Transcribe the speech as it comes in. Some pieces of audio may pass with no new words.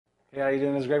Hey, how you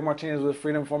doing? It's Greg Martinez with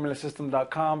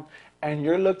freedomformulasystem.com, and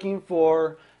you're looking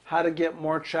for how to get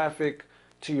more traffic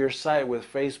to your site with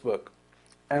Facebook.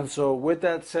 And so with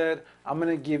that said, I'm going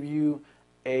to give you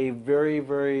a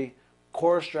very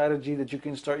core strategy that you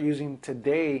can start using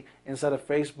today inside of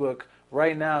Facebook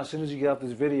right now as soon as you get out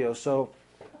this video. So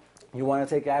you want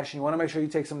to take action. You want to make sure you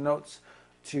take some notes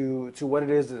to what it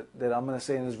is that I'm going to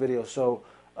say in this video. So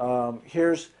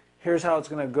here's how it's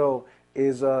going to go.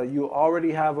 Is you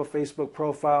already have a Facebook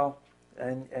profile,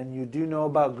 and you do know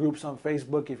about groups on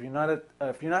Facebook. If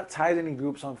you're not tied to any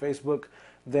groups on Facebook,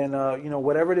 then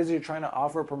whatever it is you're trying to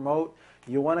offer, promote,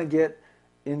 you want to get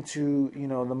into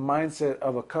the mindset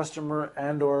of a customer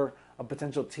and or a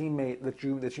potential teammate that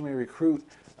you may recruit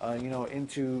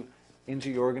into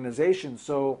your organization.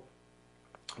 So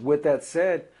with that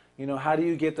said, how do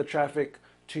you get the traffic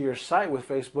to your site with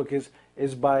Facebook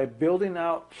is by building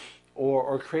out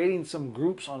or creating some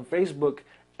groups on Facebook.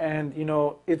 And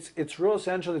it's real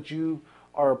essential that you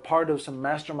are a part of some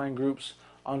mastermind groups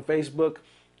on Facebook,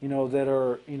 that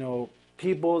are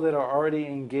people that are already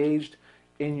engaged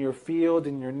in your field,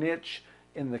 in your niche,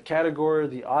 in the category,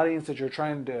 the audience that you're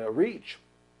trying to reach.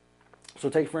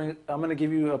 So I'm going to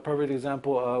give you a perfect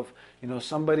example of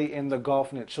somebody in the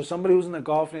golf niche. So somebody who's in the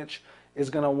golf niche is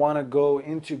going to want to go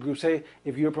into groups. Say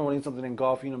if you're promoting something in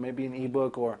golf, maybe an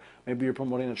ebook, or maybe you're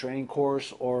promoting a training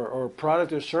course or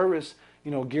product or service,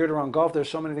 geared around golf. There's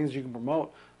so many things you can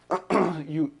promote.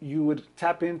 you would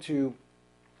tap into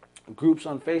groups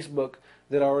on Facebook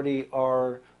that already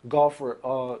are golf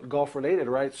related,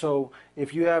 right? So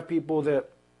if you have people that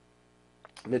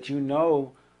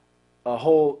know a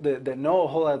whole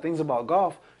lot of things about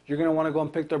golf, you're going to want to go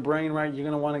and pick their brain, right? You're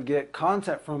going to want to get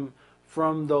content from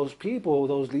those people,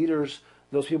 those leaders,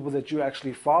 those people that you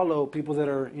actually follow, people that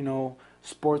are,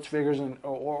 sports figures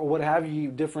or what have you,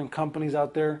 different companies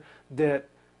out there that,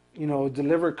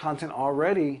 deliver content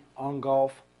already on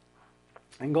golf,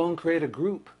 and go and create a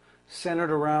group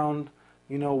centered around,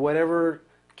 whatever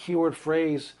keyword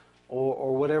phrase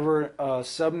or whatever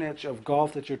sub niche of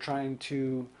golf that you're trying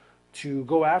to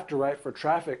go after, right, for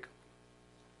traffic.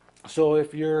 So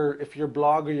if your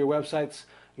blog or your website's,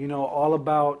 all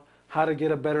about how to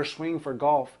get a better swing for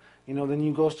golf, then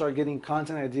you go start getting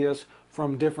content ideas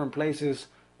from different places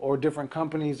or different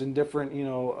companies and different,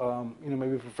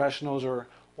 maybe professionals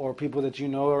or people that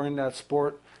are in that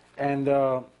sport, and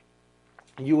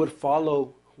you would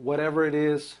follow whatever it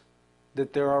is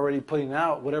that they're already putting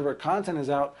out, whatever content is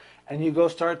out, and you go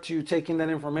start to taking that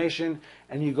information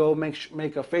and you go make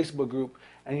a Facebook group,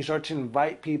 and you start to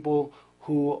invite people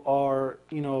who are,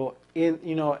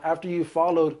 after you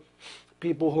followed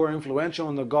people who are influential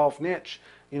in the golf niche,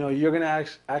 you're going to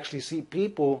actually see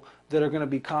people that are going to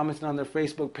be commenting on their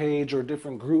Facebook page or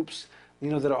different groups,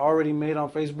 that are already made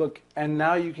on Facebook. And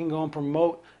now you can go and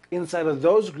promote inside of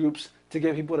those groups to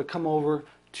get people to come over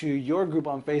to your group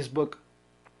on Facebook.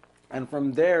 And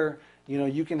from there,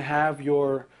 you can have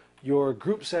your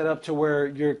group set up to where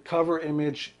your cover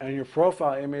image and your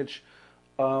profile image,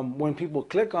 when people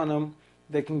click on them,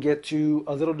 they can get to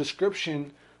a little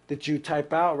description that you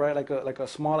type out, right? Like a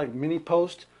small mini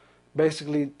post,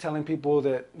 basically telling people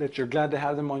that you're glad to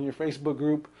have them on your Facebook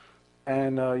group,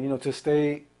 and to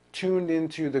stay tuned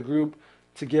into the group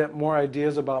to get more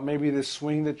ideas about maybe this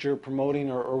swing that you're promoting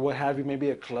or what have you, maybe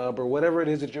a club or whatever it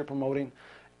is that you're promoting.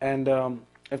 And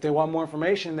if they want more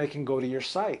information, they can go to your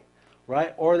site,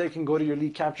 right? Or they can go to your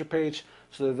lead capture page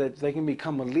so that they can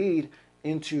become a lead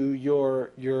into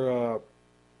your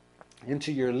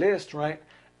list, right?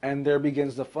 And there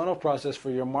begins the funnel process for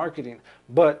your marketing.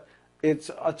 But it's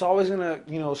always going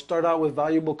to start out with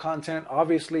valuable content.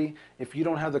 Obviously, if you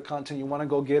don't have the content, you want to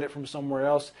go get it from somewhere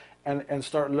else and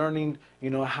start learning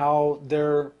how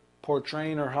they're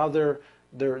portraying or how they're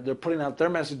putting out their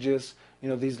messages,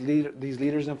 these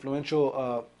leaders,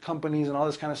 influential companies and all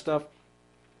this kind of stuff,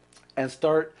 and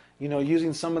start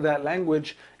using some of that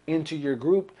language into your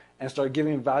group and start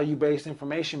giving value-based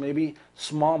information, maybe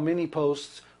small mini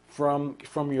posts from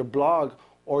your blog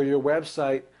or your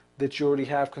website that you already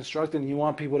have constructed, and you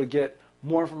want people to get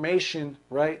more information,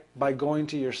 right, by going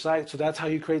to your site. So that's how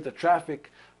you create the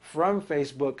traffic from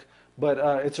Facebook.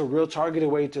 But it's a real targeted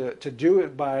way to do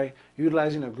it by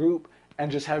utilizing a group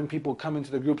and just having people come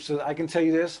into the group. So I can tell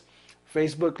you this,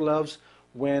 Facebook loves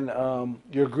when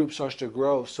your group starts to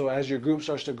grow. So as your group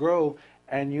starts to grow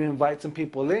and you invite some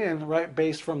people in, right,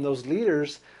 based from those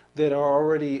leaders that are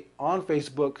already on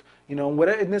Facebook,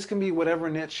 and this can be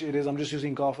whatever niche it is. I'm just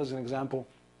using golf as an example.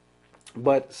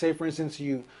 But say, for instance,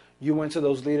 you went to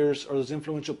those leaders or those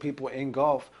influential people in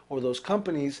golf or those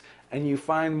companies, and you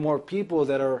find more people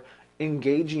that are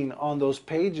engaging on those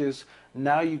pages,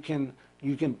 now you can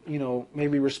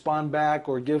maybe respond back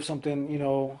or give something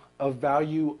of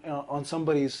value on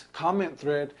somebody's comment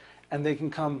thread, and they can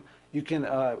come. You can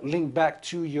link back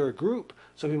to your group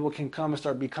so people can come and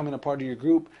start becoming a part of your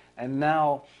group, and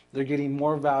now they're getting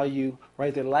more value,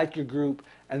 right? They like your group,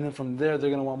 and then from there they're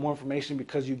going to want more information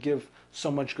because you give so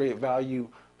much great value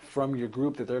from your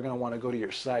group that they're going to want to go to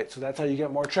your site. So that's how you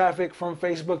get more traffic from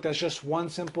Facebook. That's just one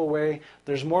simple way.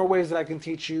 There's more ways that I can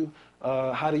teach you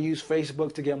how to use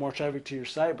Facebook to get more traffic to your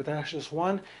site, but that's just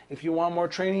one. If you want more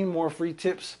training, more free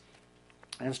tips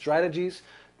and strategies,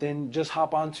 then just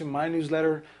hop onto my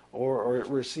newsletter or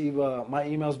receive my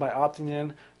emails by opting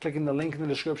in, clicking the link in the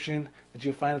description that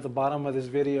you'll find at the bottom of this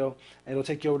video. It'll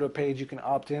take you over to a page you can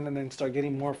opt in and then start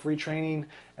getting more free training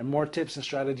and more tips and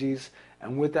strategies.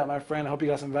 And with that, my friend, I hope you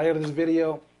got some value out of this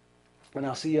video, and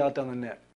I'll see you out on the net.